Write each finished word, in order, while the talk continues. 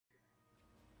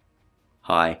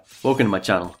Hi, welcome to my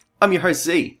channel. I'm your host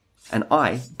Z, and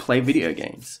I play video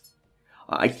games.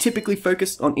 I typically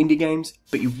focus on indie games,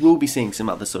 but you will be seeing some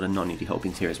other sort of non-indie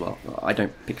helpings here as well. I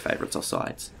don't pick favourites or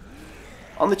sides.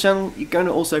 On the channel, you're going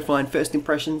to also find first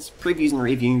impressions, previews and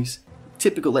reviews,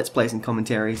 typical Let's Plays and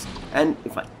commentaries, and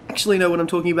if I actually know what I'm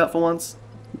talking about for once,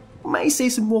 you may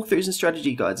see some walkthroughs and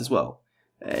strategy guides as well.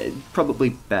 Probably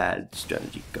bad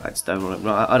strategy guides, I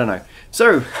don't know.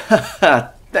 So,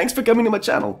 thanks for coming to my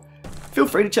channel. Feel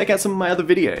free to check out some of my other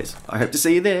videos. I hope to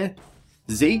see you there.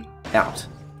 Z, out.